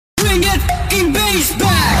He's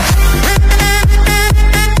back.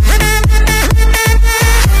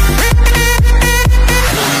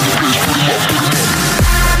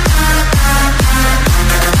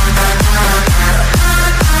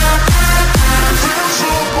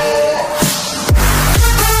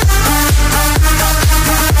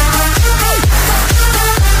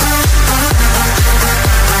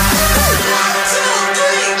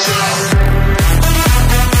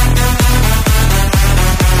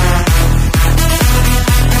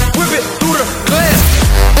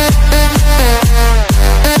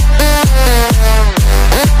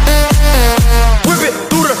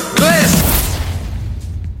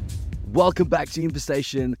 Welcome back to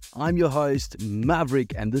Infestation. I'm your host,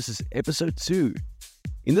 Maverick, and this is episode 2.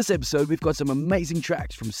 In this episode, we've got some amazing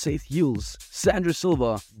tracks from Seth, Sandro,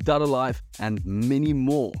 Silva, Dada Life, and many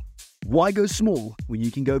more. Why go small when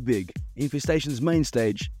you can go big? Infestation's main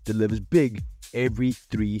stage delivers big every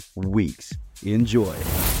 3 weeks. Enjoy.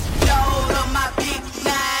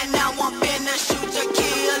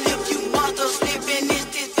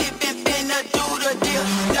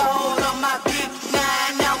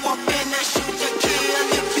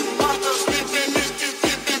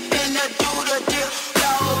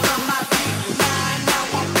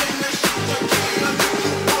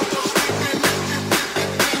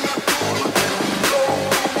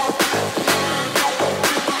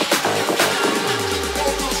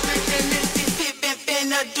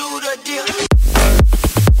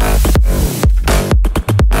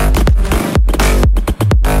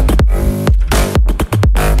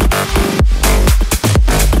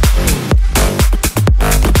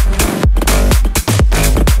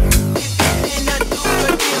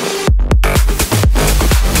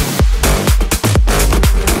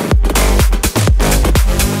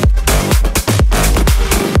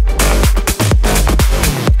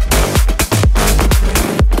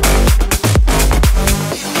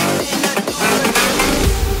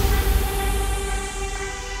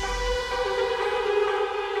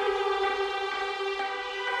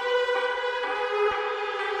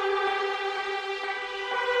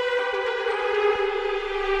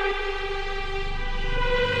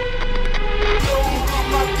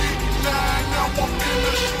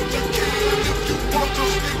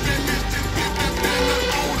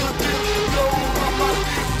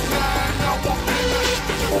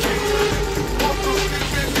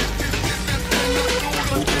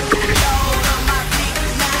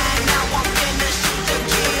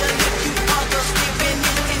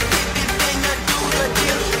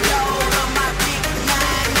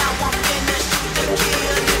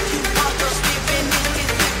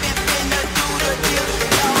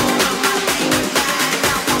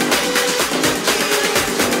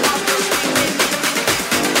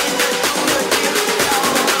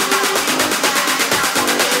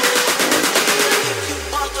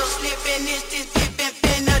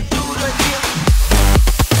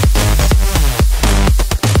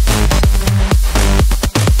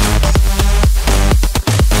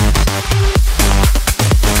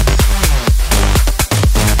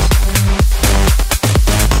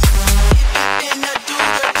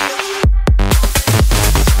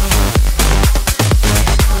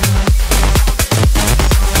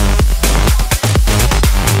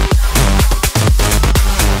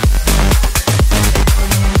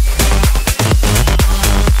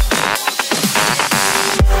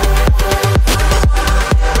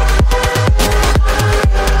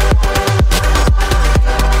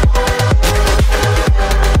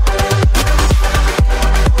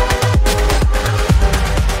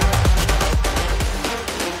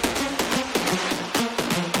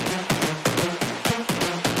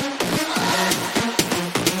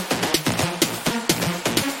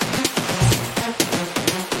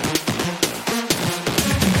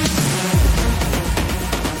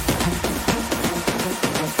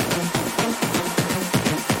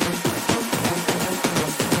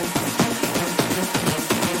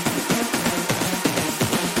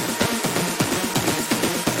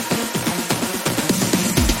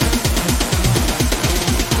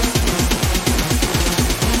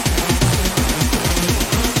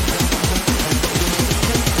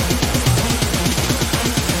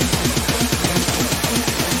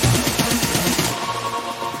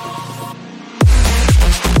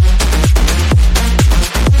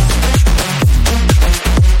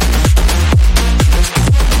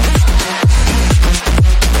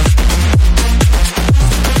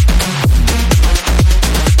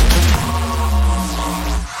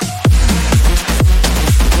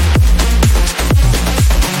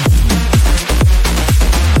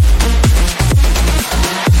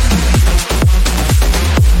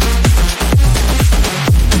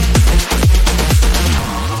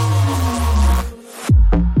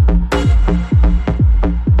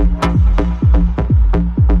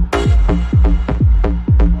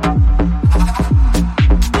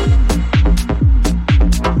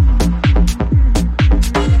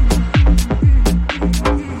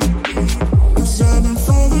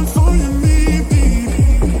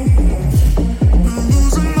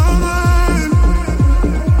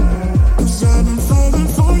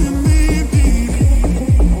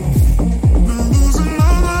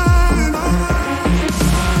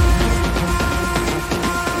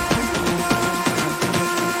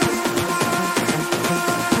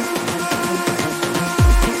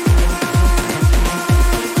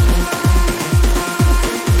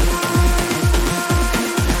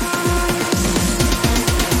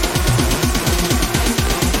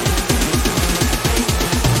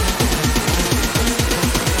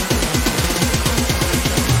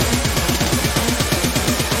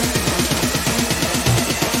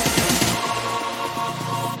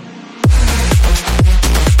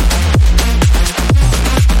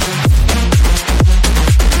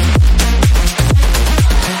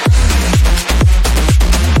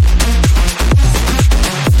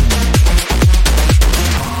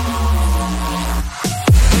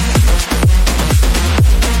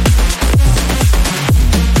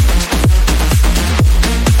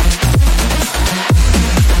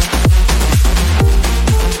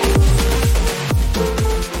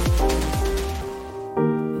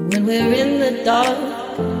 dark,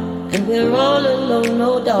 and we're all alone,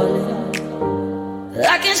 oh darling.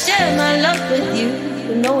 I can share my love with you,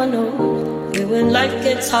 but no one knows. Even when life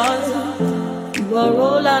gets hard, you are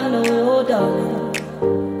all I know, oh darling.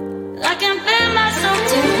 I can feel myself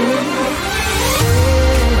to you.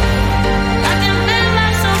 I can feel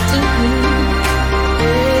myself to you.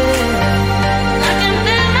 I can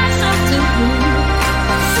feel myself to you.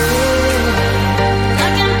 I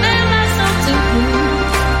can feel myself to you.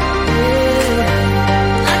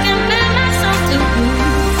 I can feel myself to you.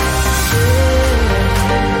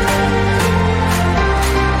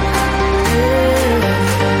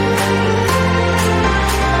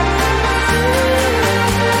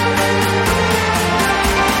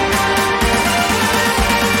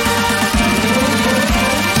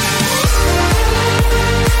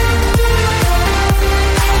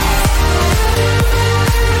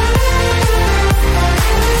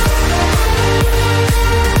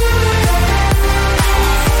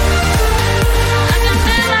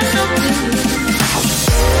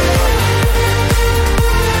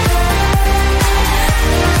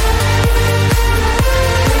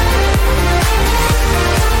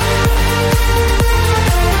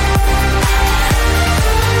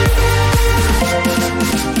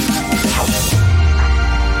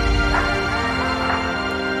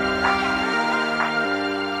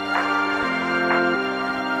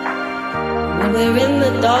 We're in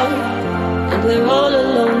the dark, and we're all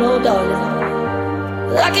alone, oh darling.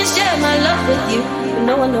 I can share my love with you, but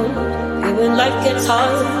no one knows. Even when life gets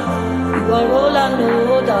hard, you are all I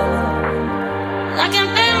know, oh darling. I can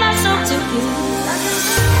feel myself to you.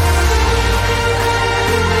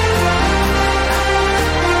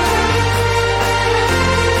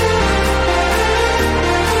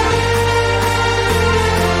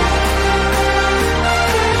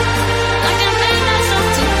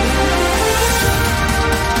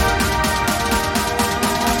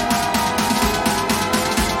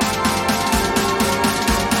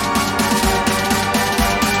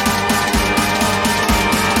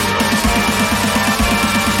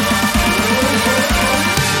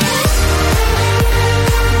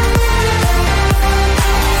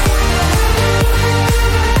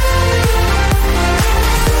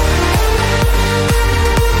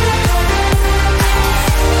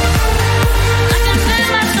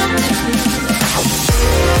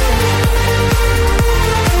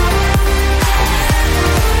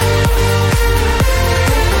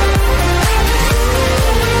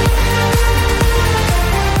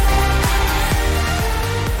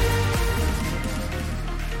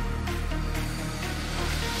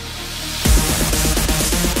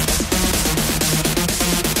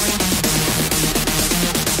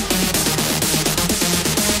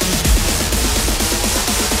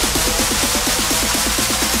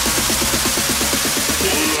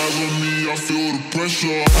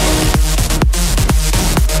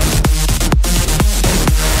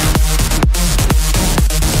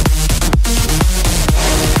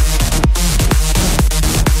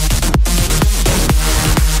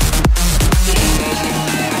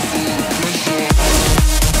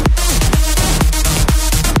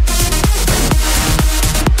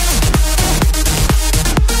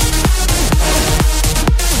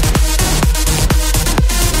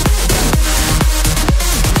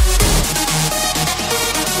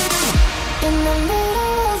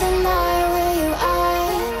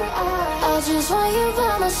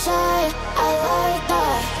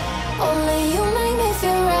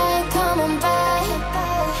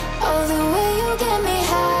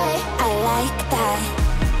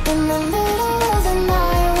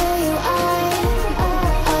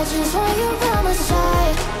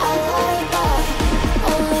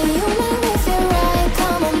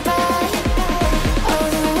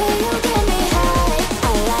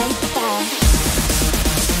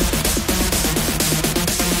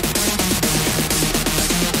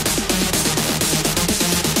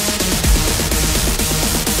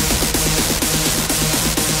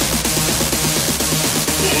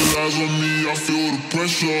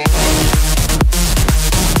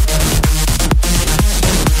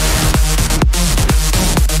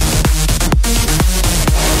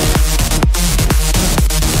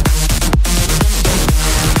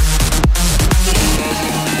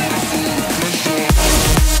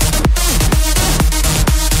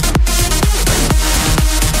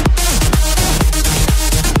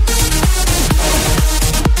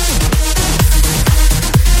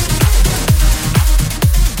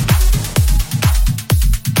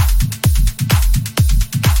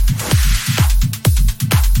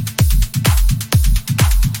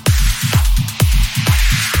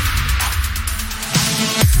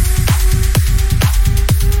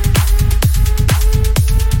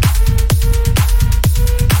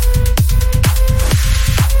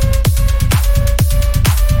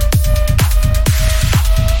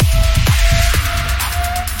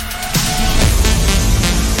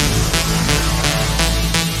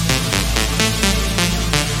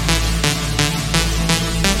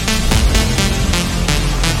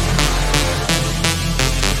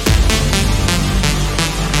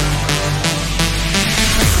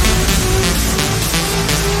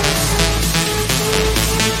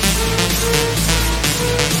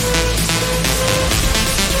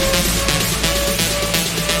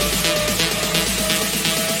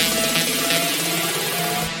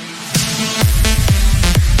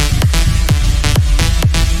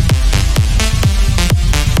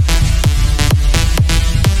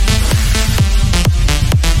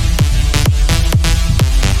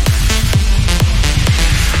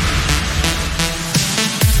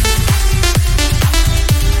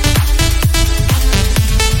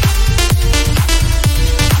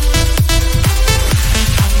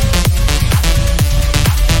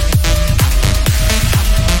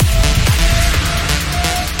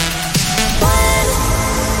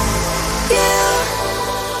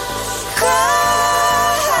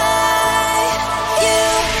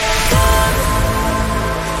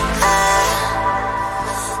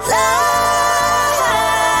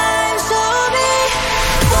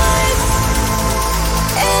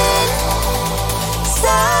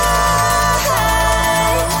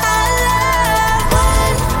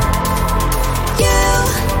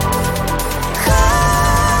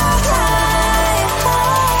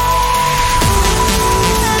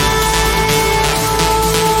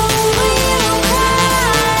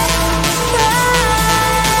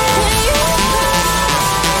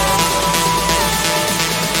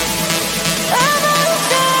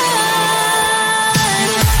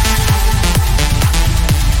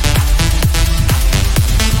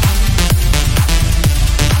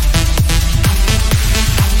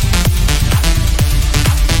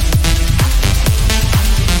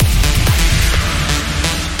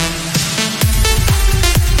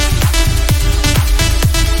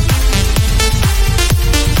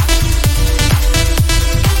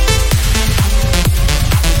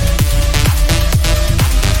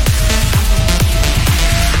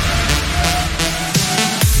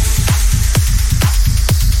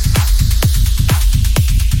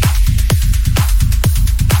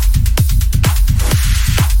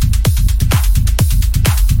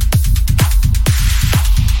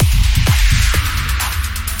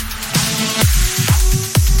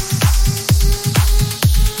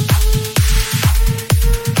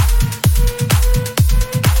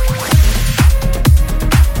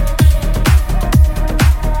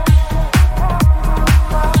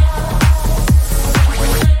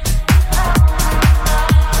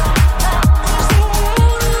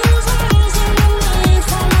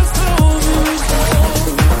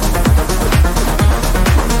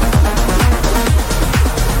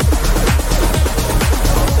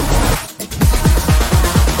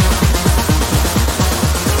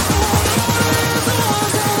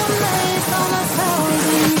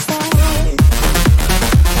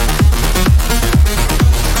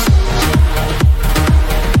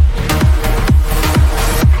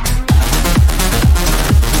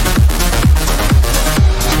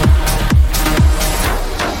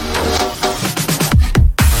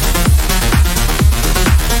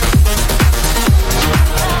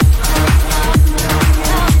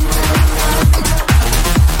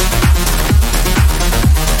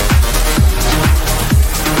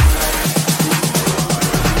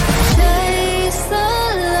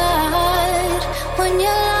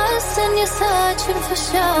 for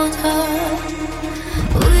shelter.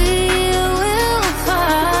 We will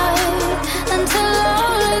fight until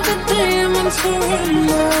all of the demons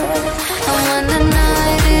surrender. And when the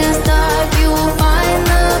night is dark, you will find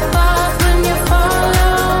the path when you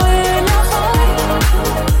follow in a heart.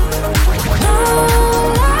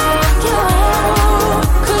 Don't let go,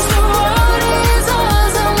 'cause the world is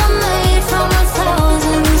ours and we're made from a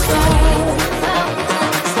thousand stars.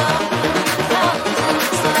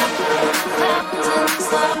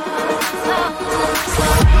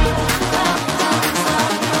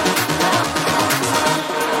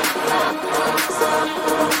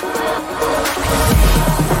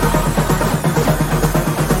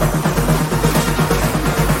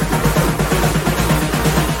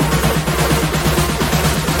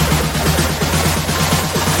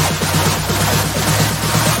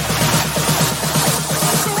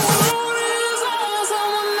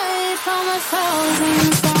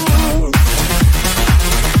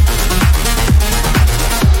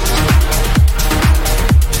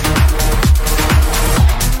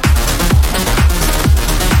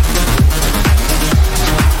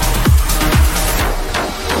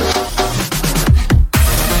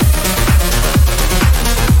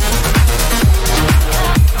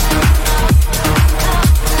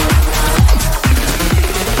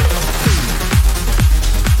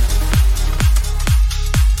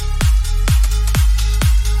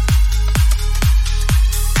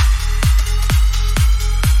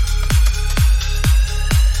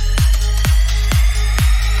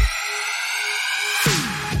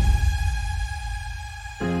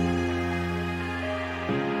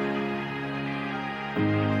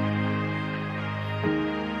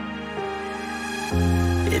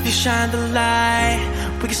 If you shine the light,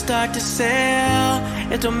 we can start to sail.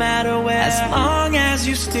 It don't matter where, as long as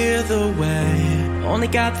you steer the way. Only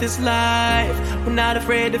got this life, we're not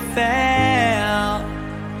afraid to fail.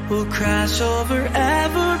 We'll crash over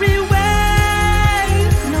every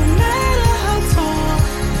wave, no matter how tall.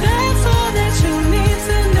 That's all that you need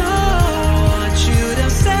to know. Want you to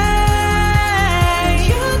say,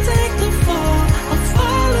 you take the fall, I'll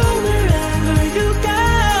follow wherever you go.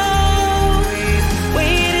 We've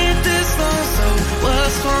waited this long, so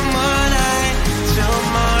what's one more night?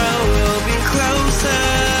 Tomorrow we'll be closer.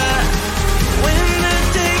 When the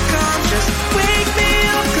day comes, just wake me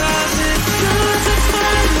up, 'cause it's good to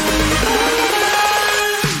finally over.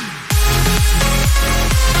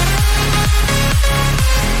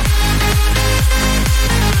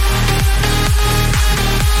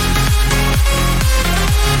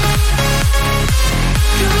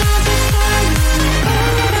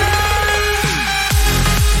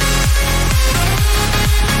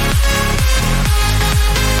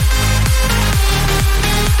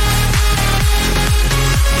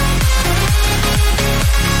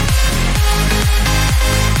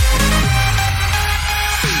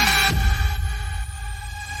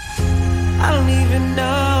 I don't even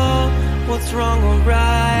know what's wrong or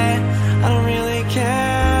right. I don't really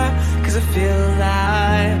care, 'cause I feel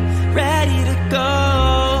alive, ready to go.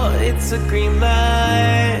 It's a green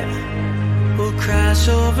light. We'll crash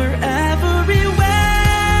over every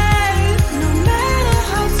wave, no matter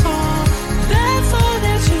how tall. That's all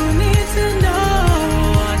that you need to know.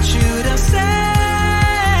 Want you to say,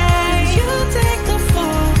 you take the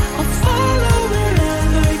fall, I'll follow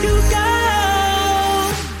wherever you go.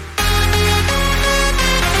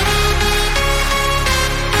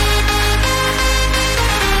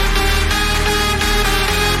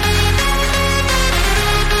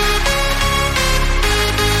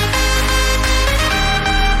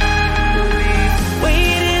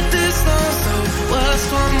 Waited this long, so what's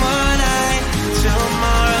one more night?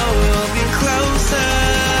 Tomorrow we'll be closer.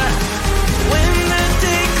 When the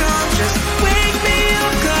day comes, just wake me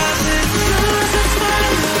up, 'cause it's good to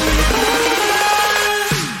finally over.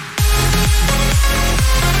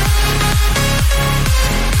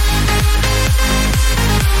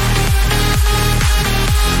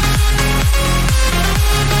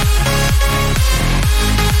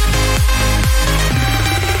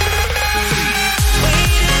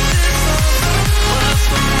 Waited this long, so what's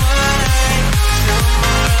one more night? Tomorrow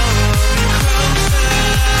we'll be closer.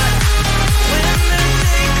 When the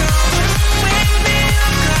day comes, just wake me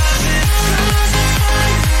up, 'cause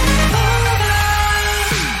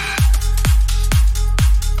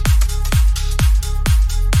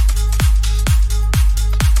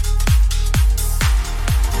it's good to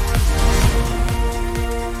finally over.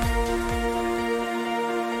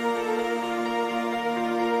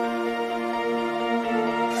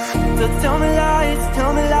 So tell me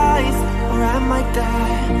lies, or I might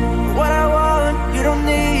die. What I want, you don't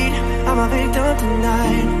need. I'm a victim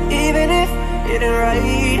tonight. Even get it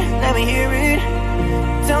right, let me hear it.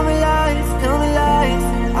 Tell me lies,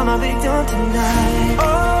 I'm a victim tonight.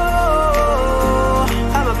 Oh,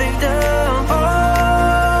 I'm a victim. Oh,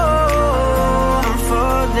 I'm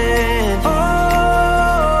falling. Oh,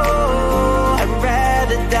 I'd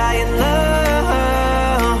rather die in love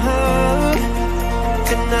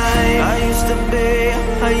tonight.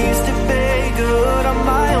 I used to be good on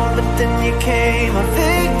my own, but then you came a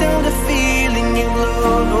victim to feeling you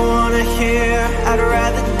glow. Don't wanna hear, I'd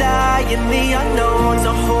rather die in the unknown.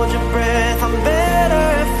 So hold your breath, I'm better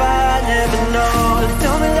if I never know.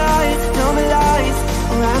 Tell me lies,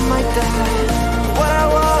 or I might die. What I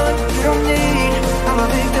want, you don't need, I'm a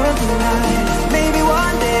victim tonight. Maybe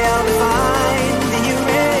one day I'll be fine, then you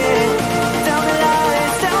read. Tell me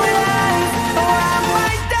lies, or I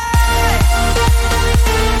might die.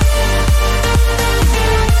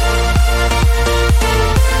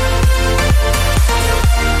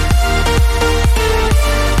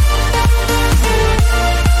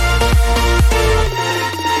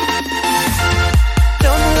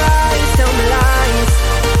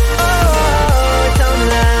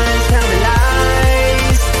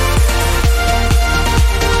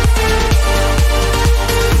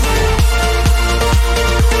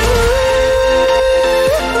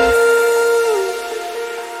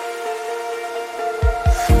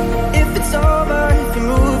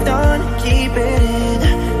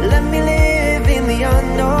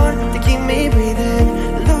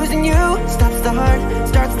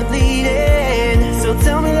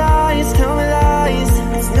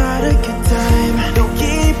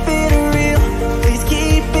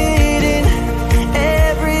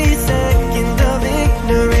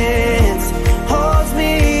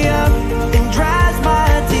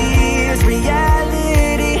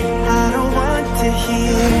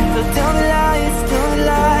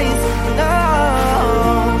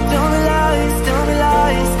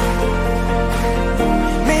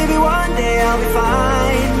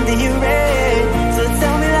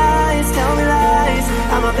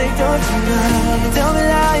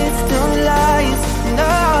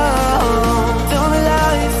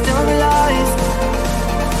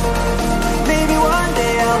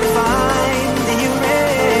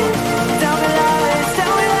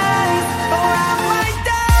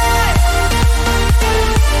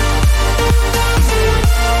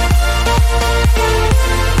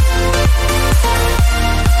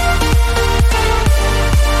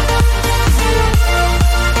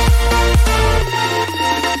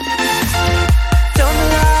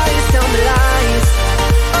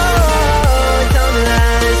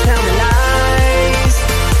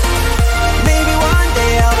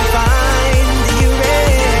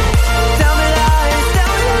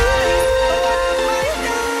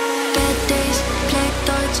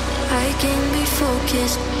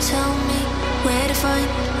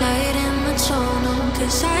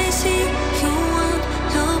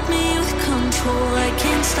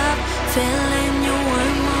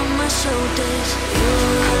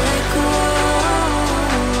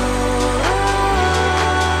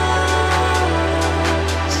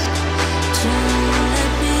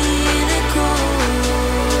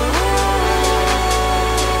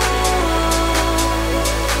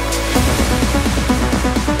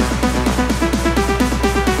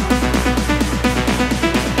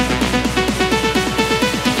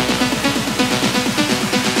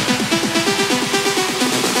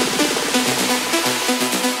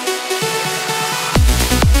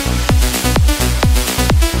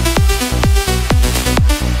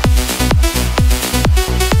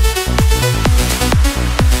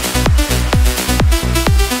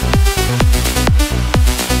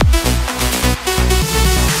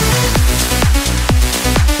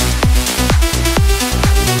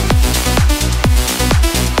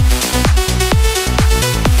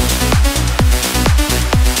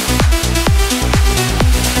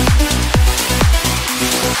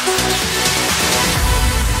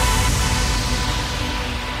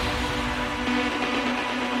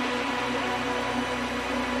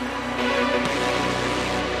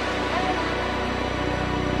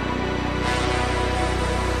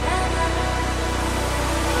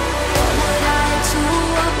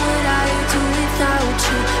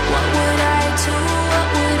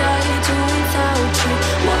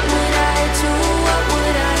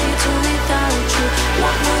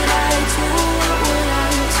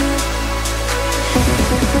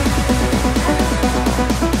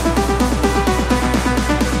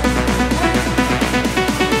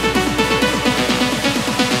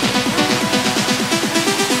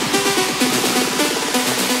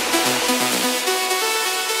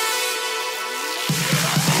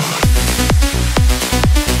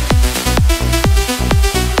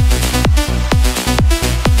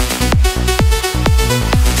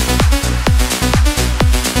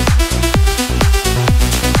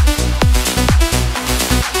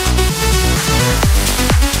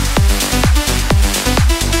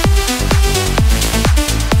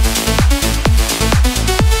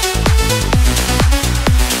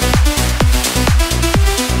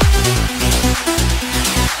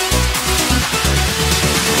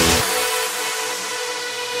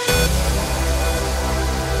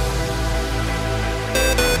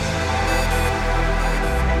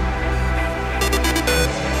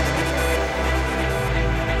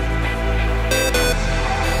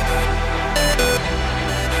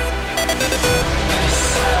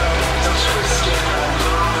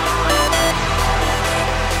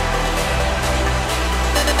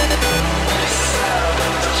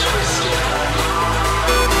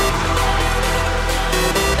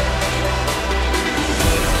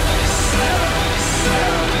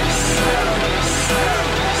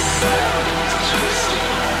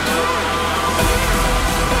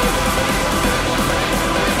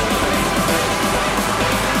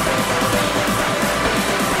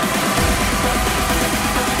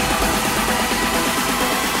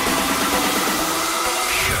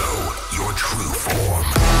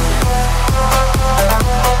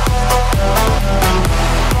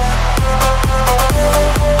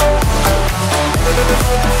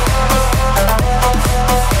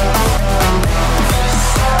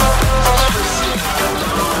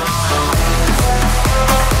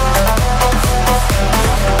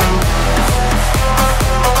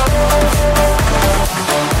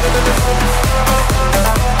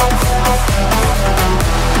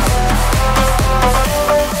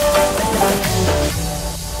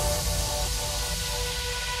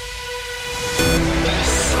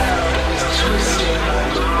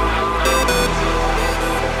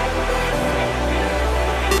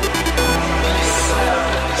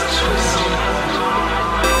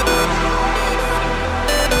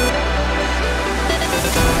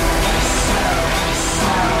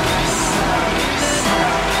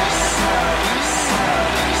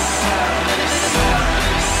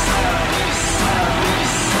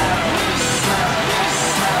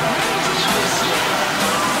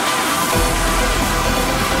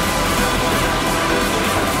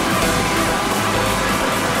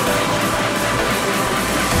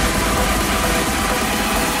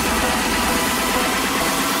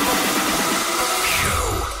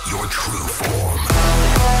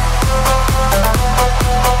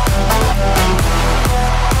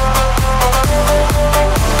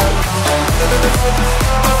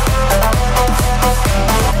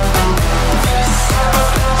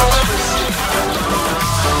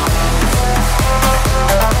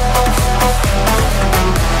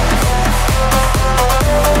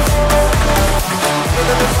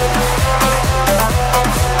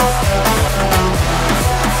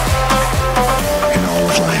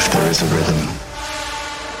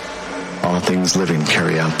 things living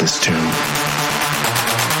carry out this tune.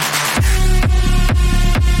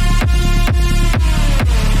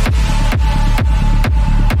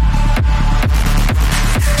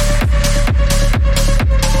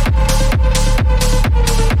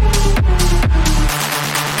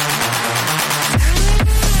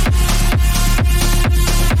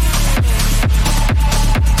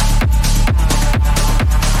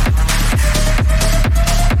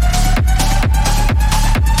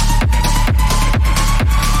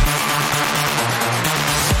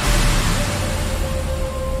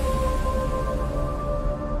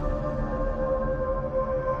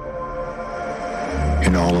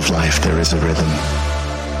 In all of life there is a rhythm.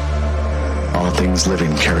 All things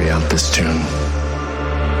living carry out this tune.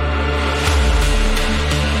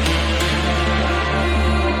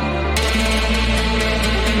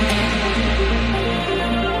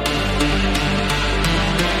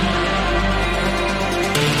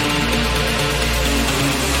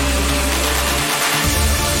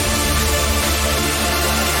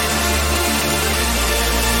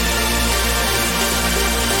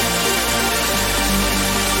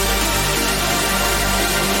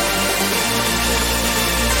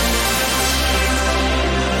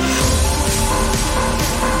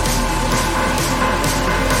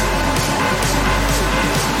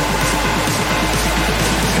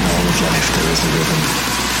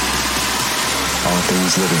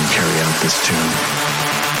 Living carry out this tune.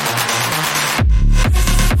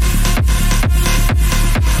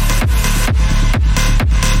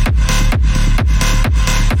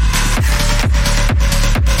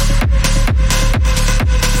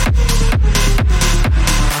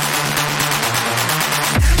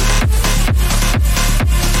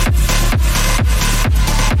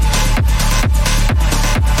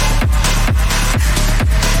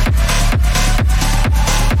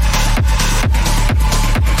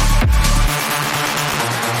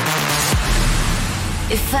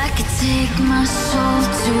 If I could take my soul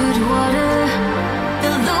to the water,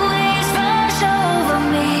 feel the waves wash over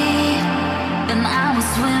me, then I will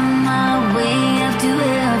swim my way up to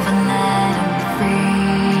heaven, let 'em free.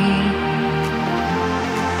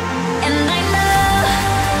 And I know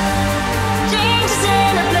changes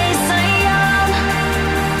in a place I am.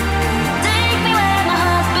 Take me where my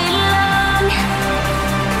heart belongs.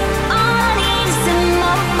 All I need is in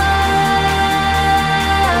my mind.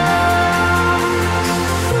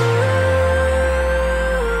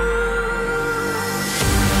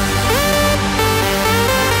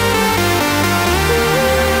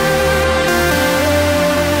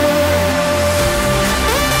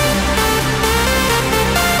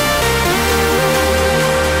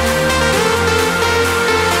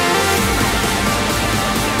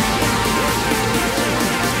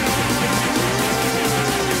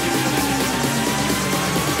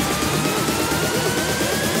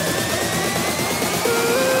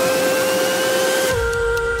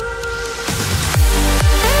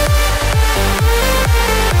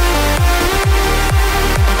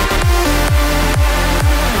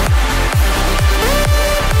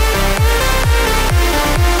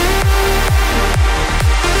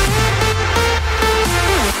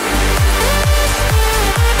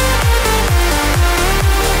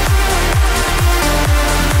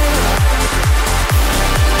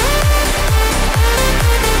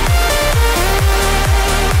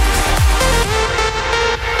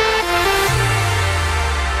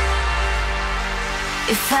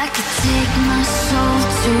 If I could take my soul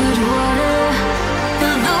to the water,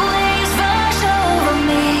 feel the waves wash over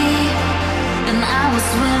me, then I will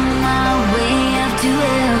swim my way up to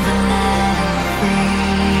heaven, let it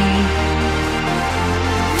free.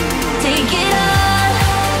 Take it on,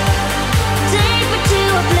 take me to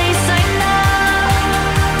a place I know,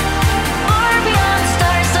 or beyond the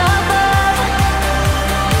stars above,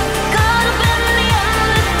 caught up in the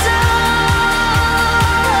undertow.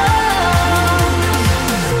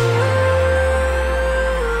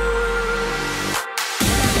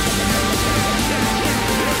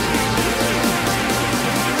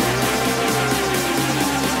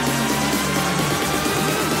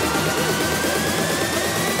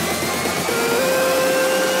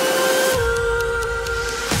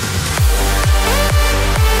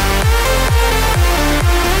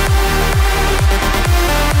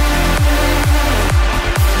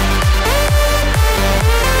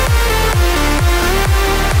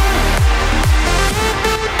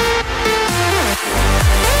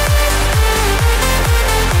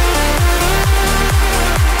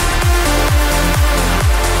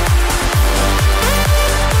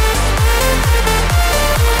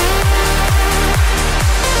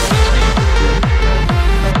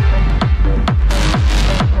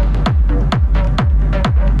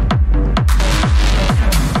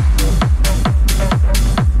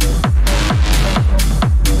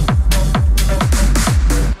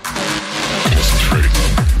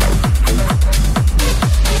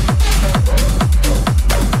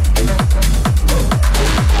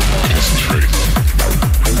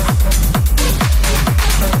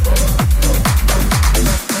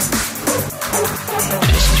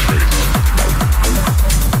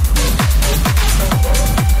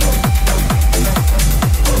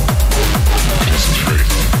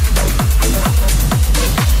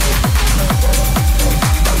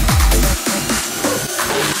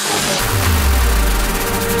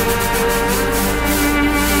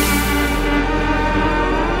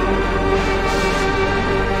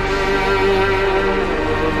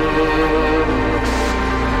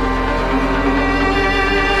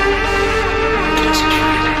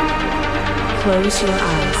 Close your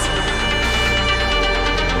eyes.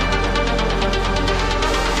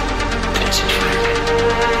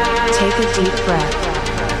 Take a deep breath.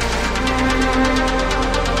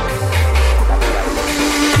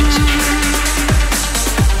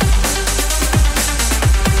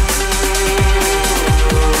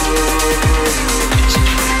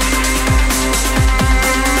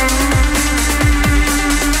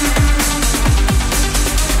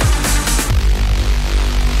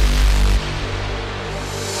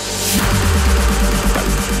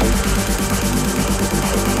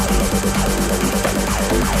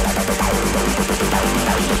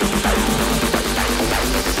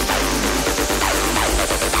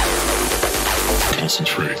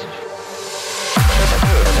 Concentrate.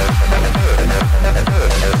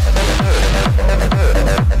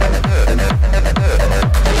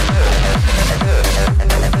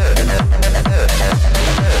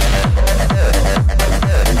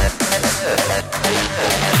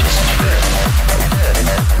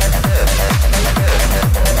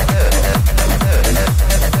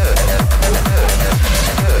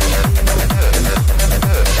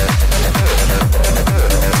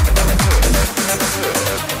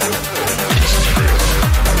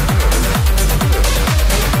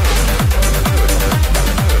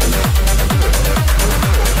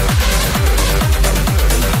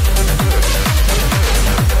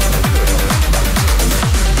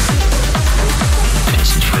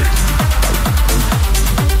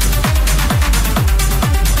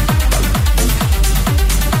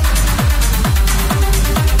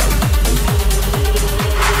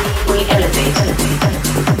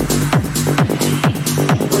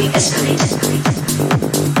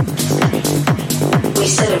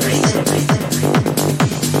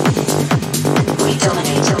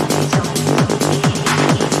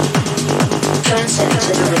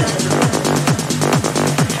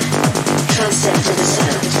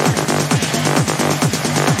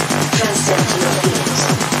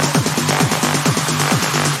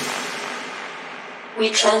 We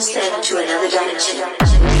transcend to another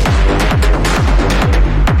dimension.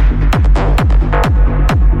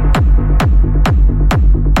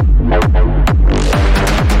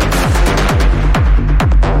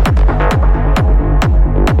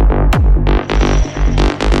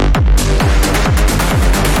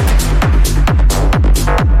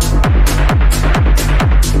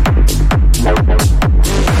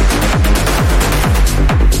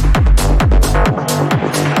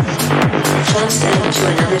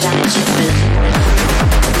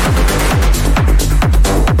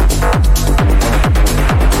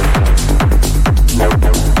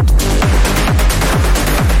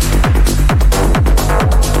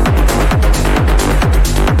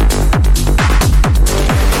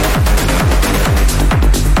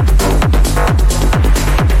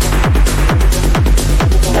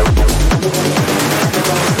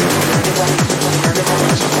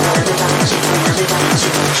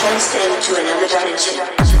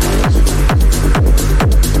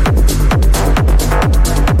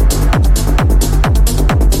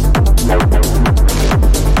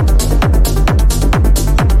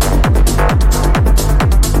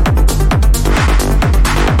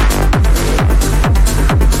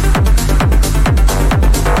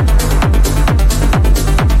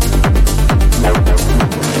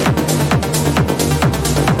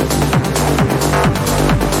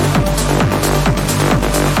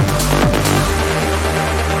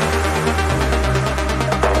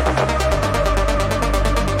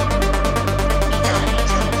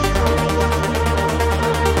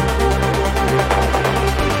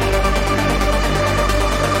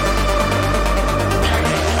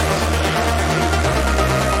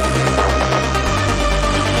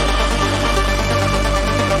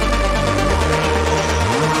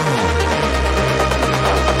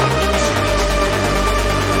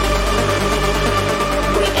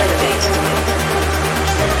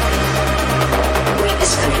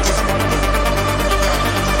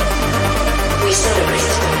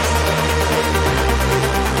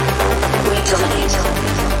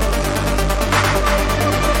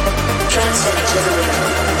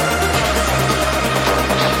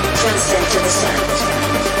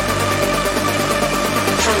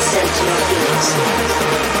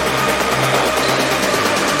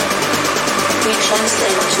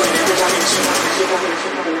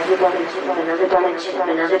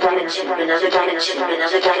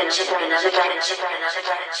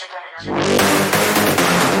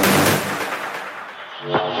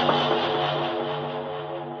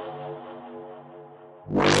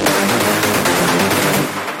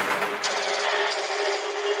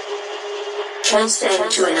 Transcend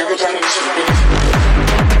to another dimension.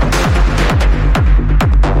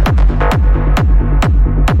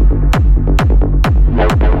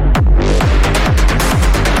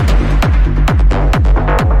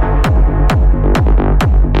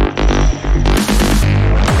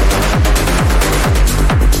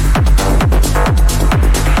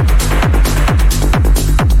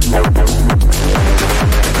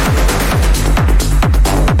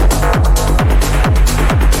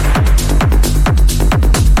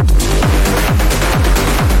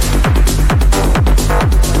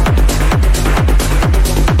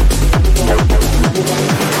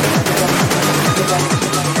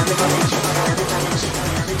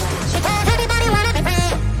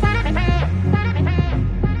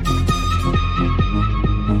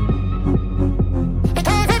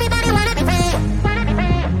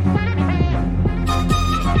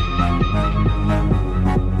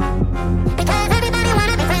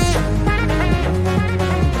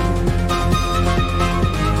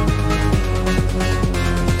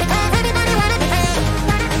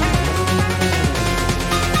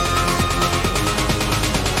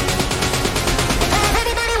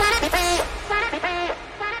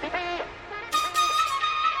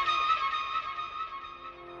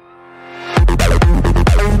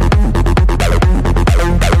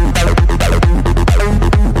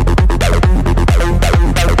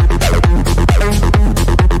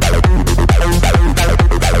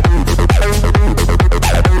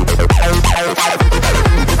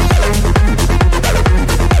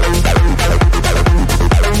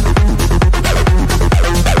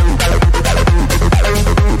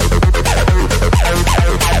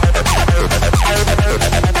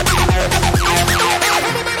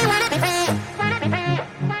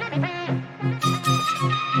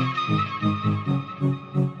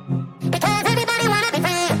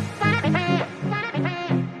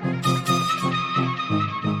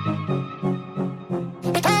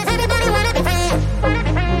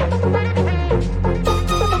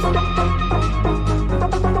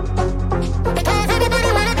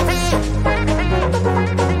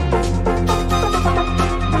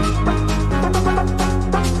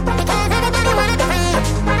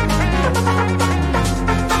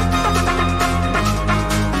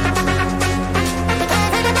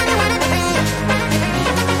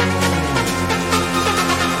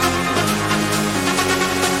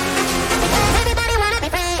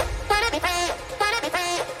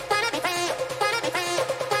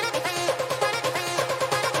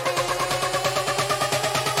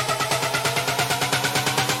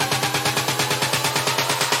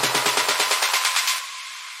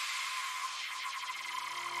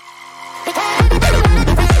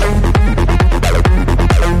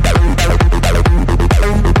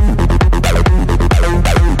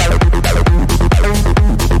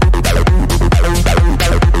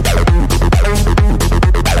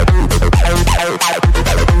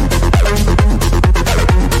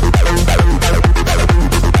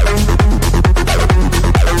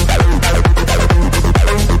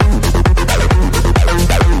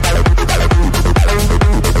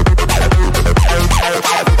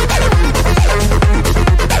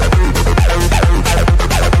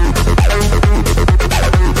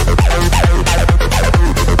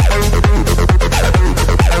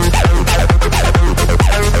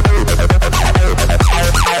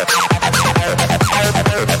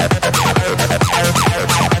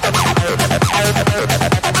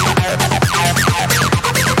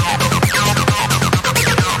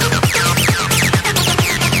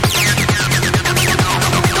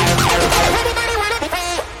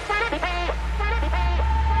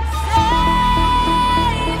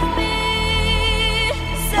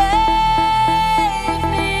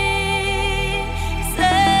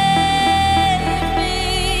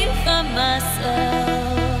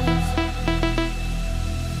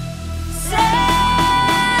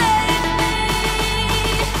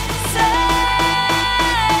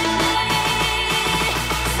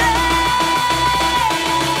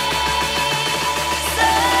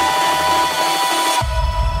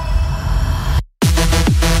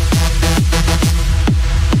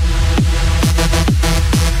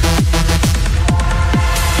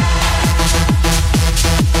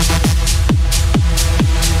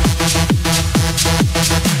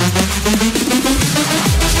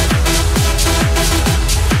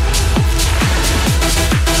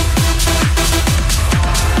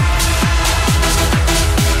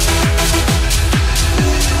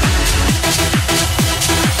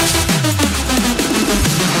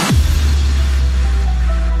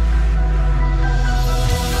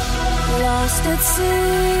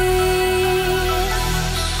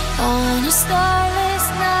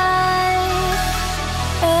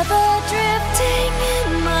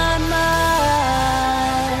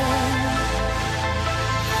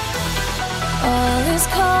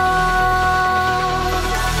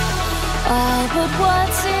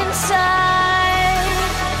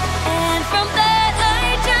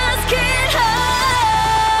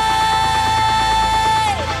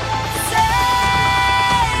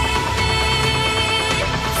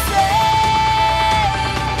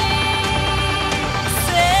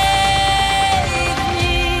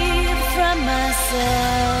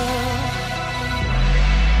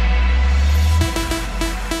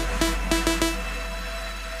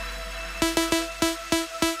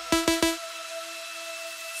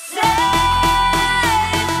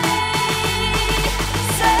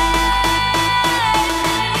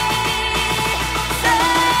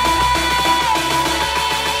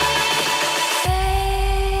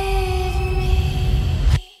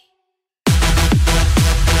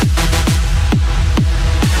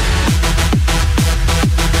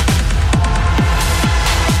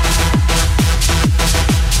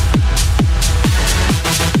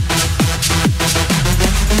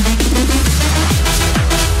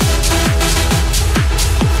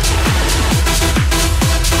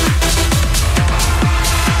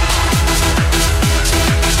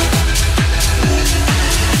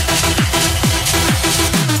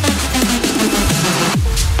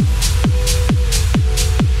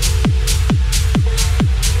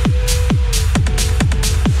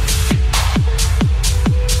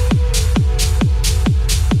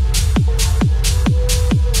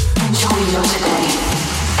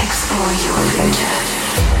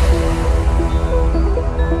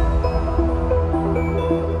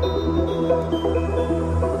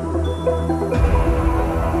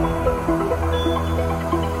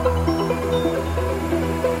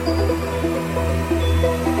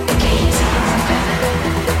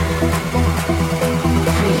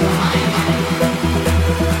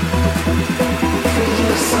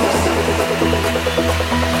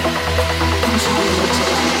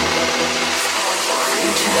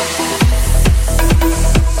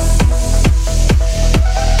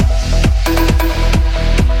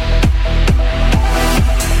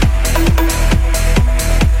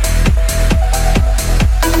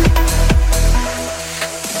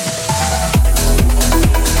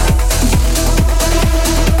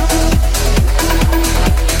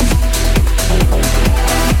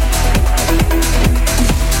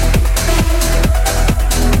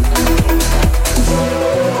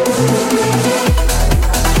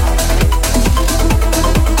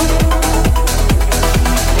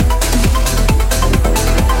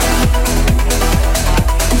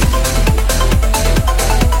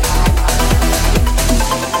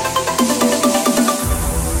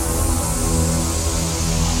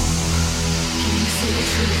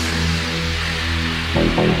 Your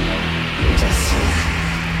destiny.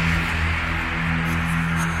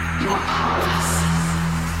 You are powerless.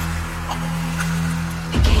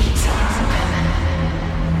 The gates are open.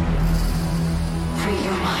 Free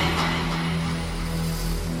your mind.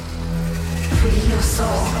 Free your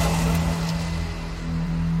soul.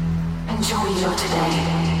 Enjoy your today.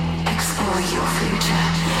 Explore your future.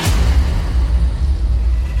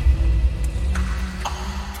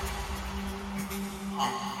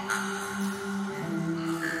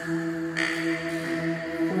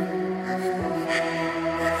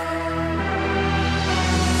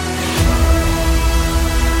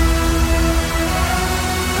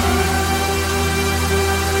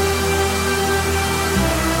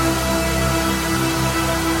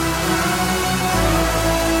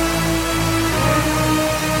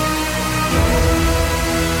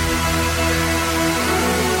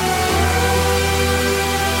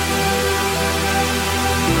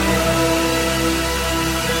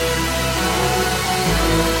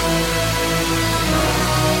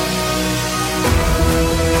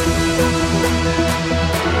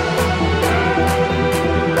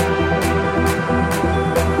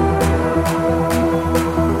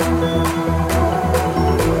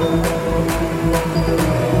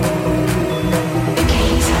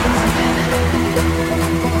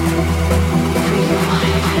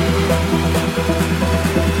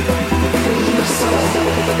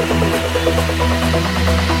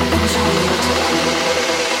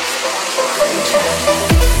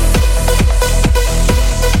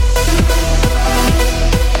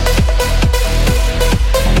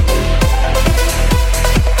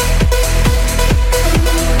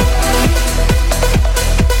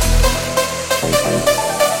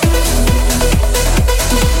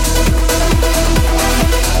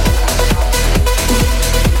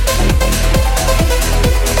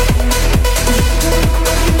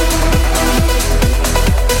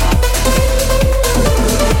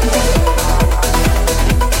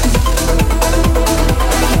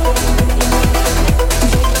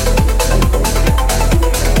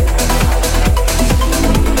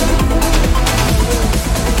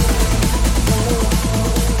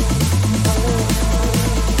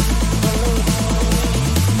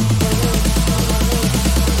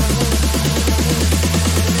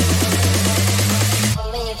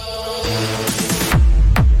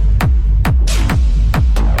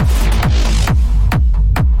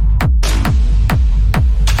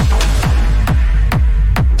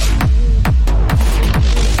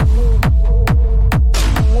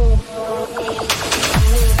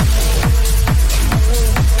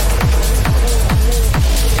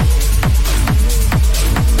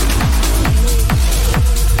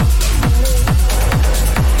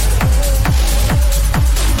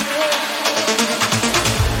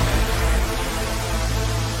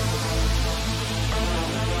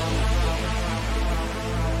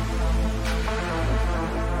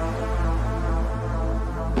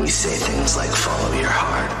 We say things like follow your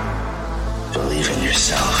heart, believe in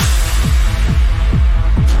yourself.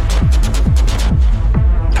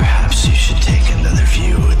 Perhaps you should take another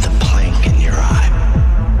view with the plank in your eye.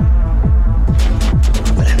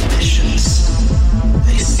 But ambitions,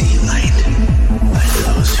 they see light by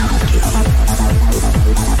those who do.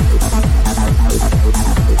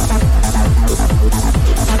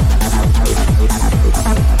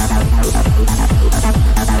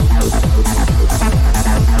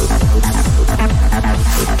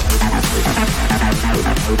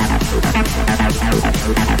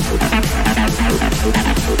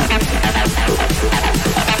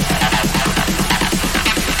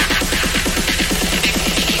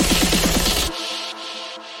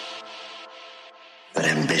 But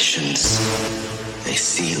ambitions, they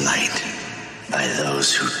see light by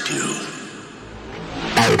those who do.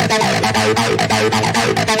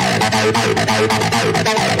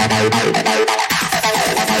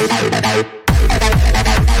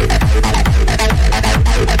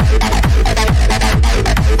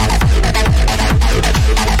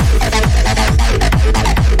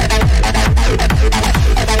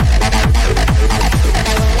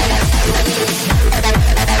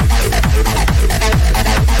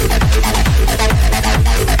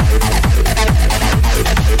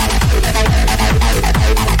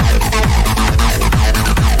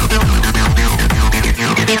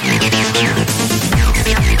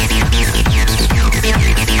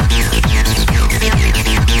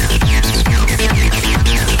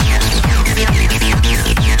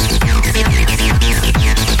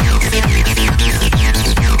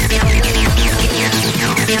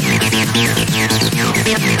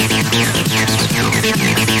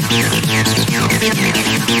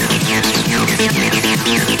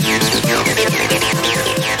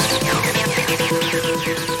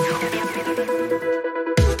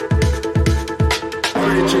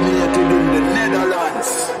 Originated in the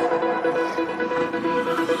Netherlands.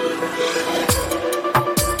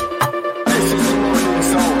 This is the rolling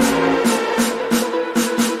sound.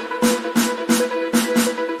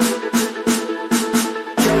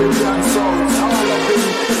 Caribbean sounds all up in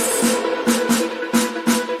this.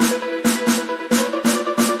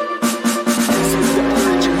 This is the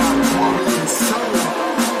original rolling sound.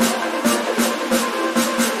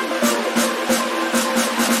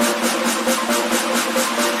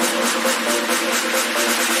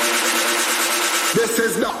 This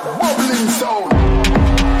is the bubbling sound.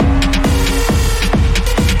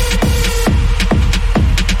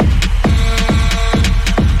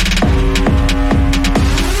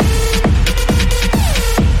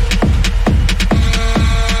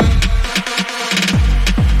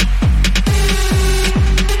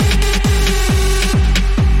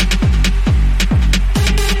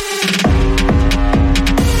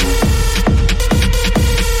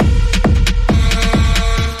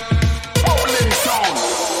 Bubbling sound.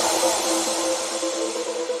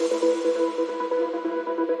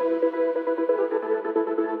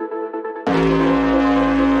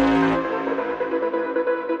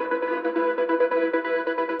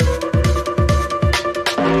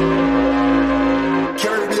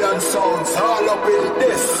 Caribbean sounds all up in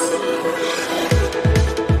this.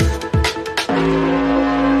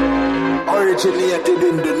 Originated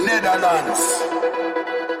in the Netherlands.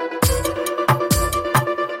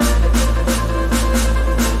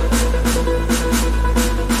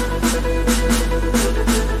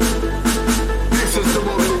 This is the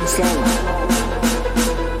bubbling sound.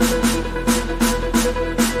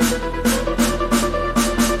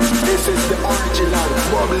 This is the original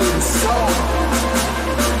bubbling sound.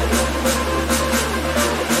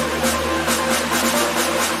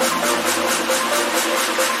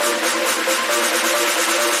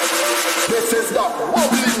 This is the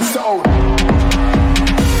bubbling sound.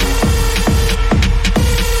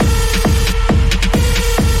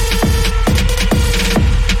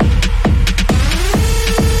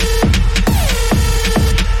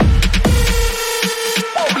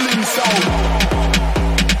 Bubbling sound.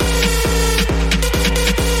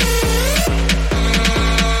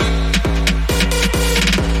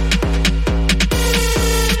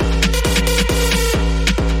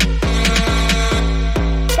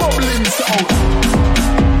 Bubbling sound.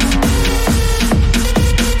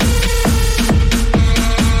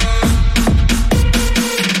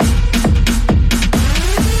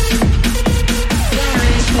 There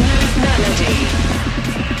is no melody.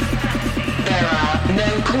 There are no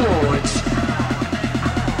chords.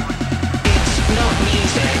 It's not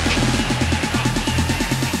music.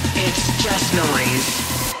 It's just noise.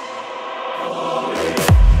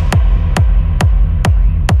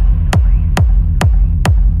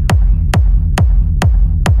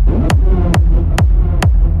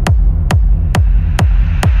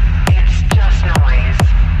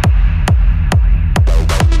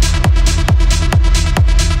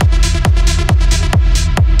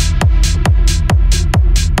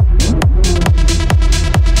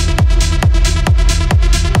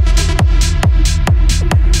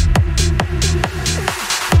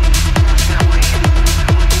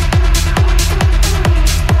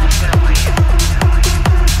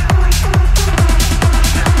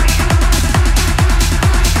 It's just noise.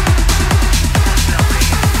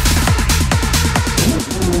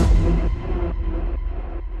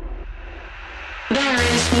 There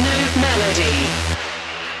is no melody.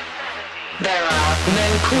 There are no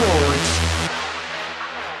chords.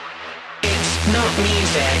 It's not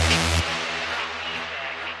music.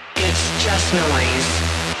 It's just noise.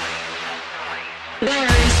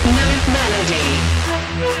 There is no melody.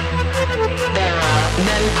 There are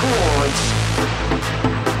no chords.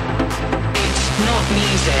 It's not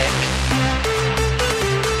music.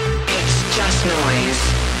 It's just noise.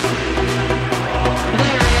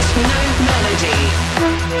 There is no melody.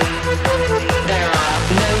 There are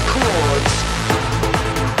no chords.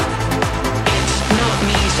 It's not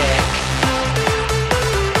music.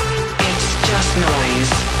 It's just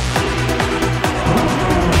noise.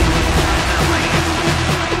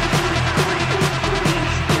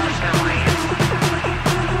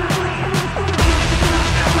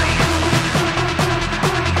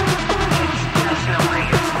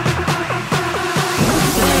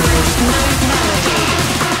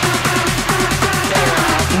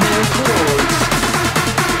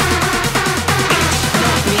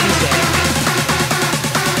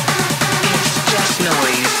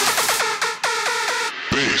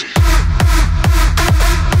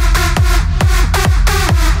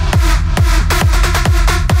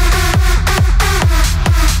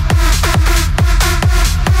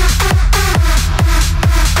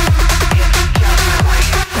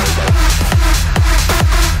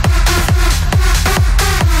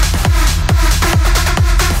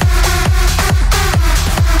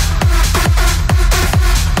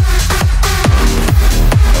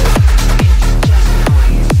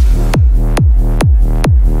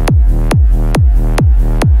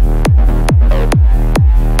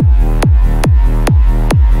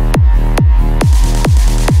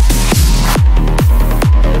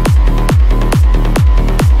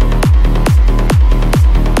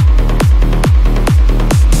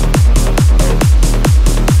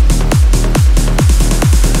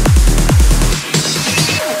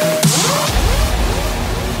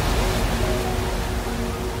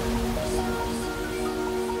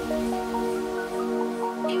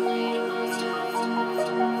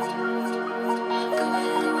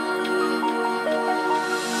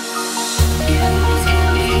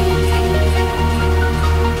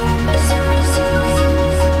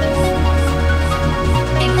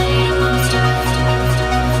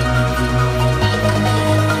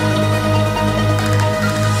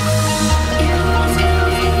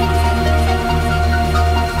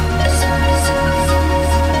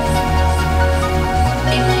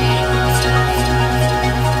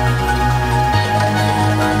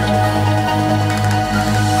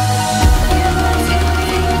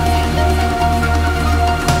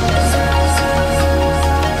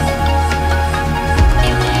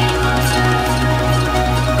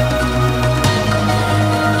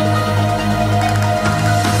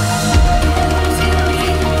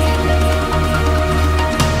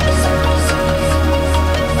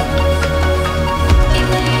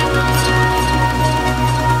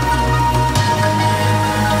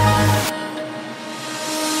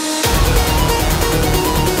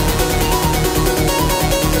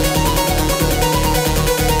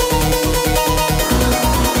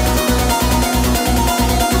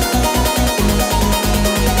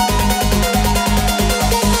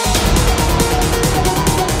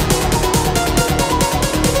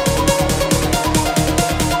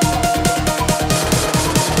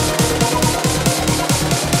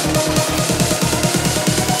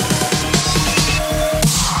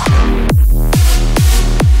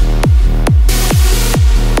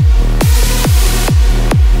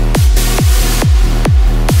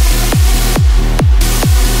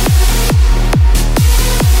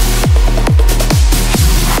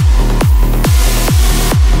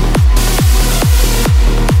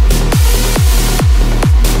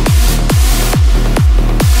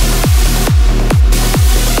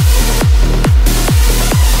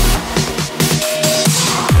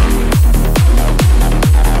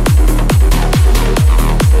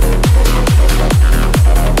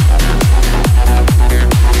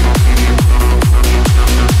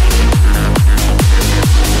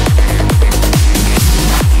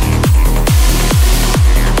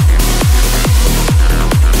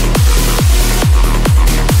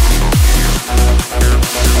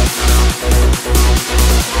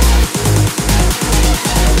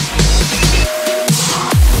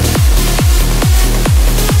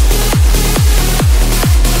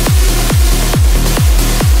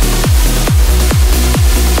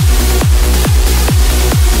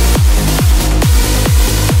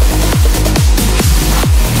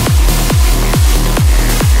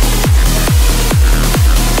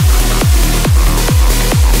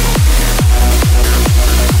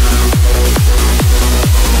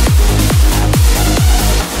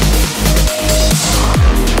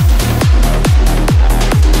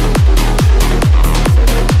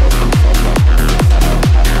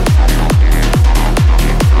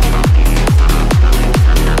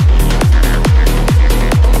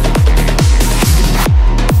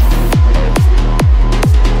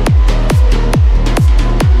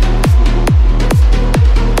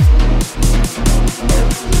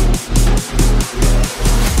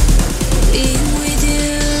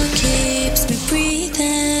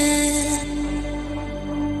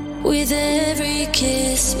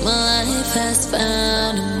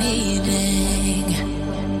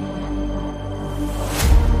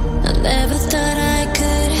 Never thought I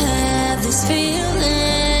could have these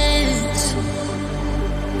feelings.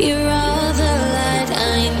 You're all the light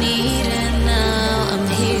I need, and now I'm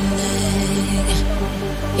healing.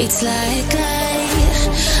 It's like I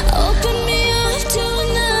open me up to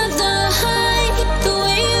another height. The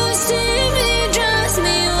way you see me drives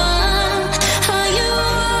me wild. How you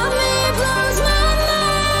want me blows my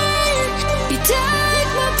mind. You take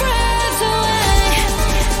my breath away.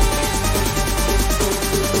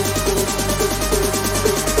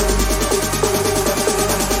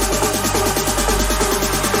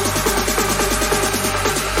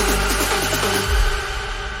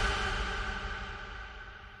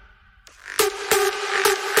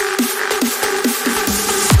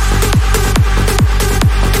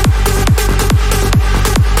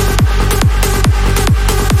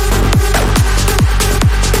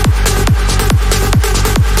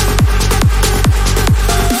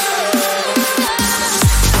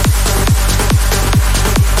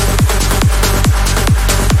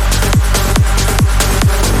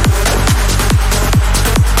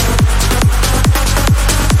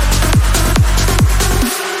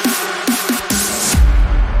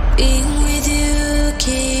 Being with you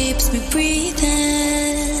keeps me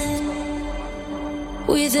breathing.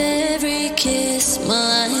 With every kiss,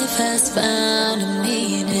 my life has found a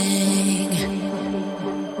meaning.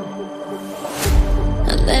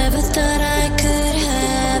 I never thought I could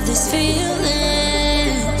have these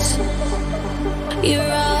feelings.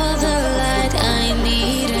 You're all the light I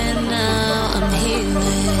need, and now I'm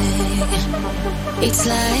healing. It's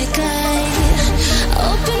like I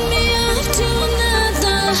open me up to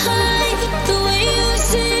another height. The way you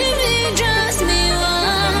see me drives me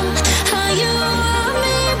wild. How you want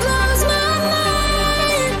me blows my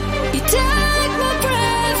mind. You take my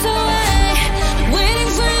breath away.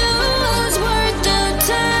 Waiting for you was worth the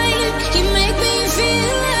time. You make me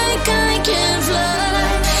feel like I can fly.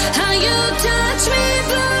 How you touch me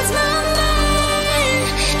blows my mind.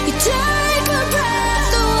 You take my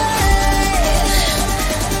breath away.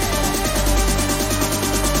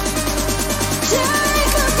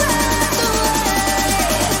 Take my breath away.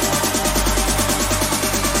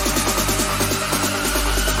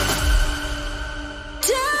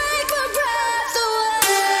 Take my breath away.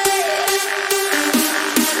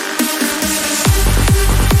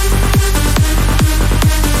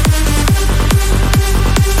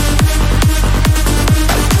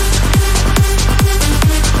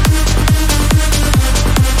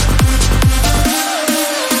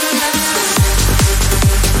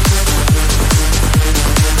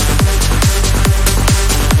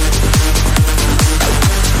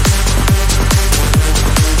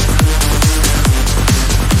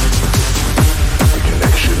 The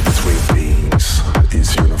connection between beings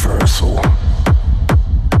is universal.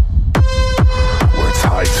 We're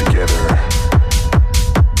tied together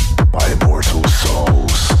by immortal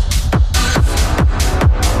souls.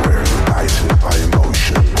 We're united by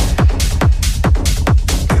emotion,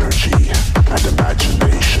 energy, and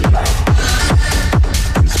imagination.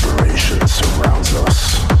 Inspiration surrounds us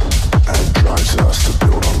and drives us to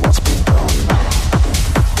build on what's been done.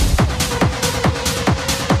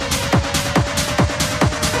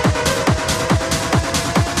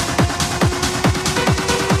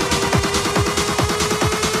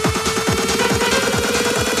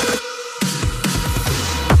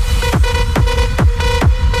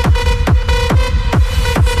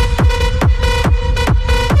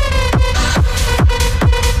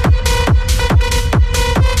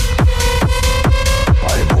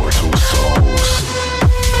 By immortal souls.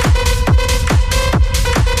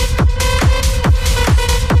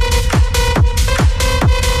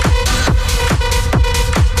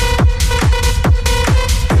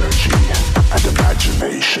 Energy and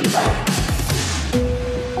imagination.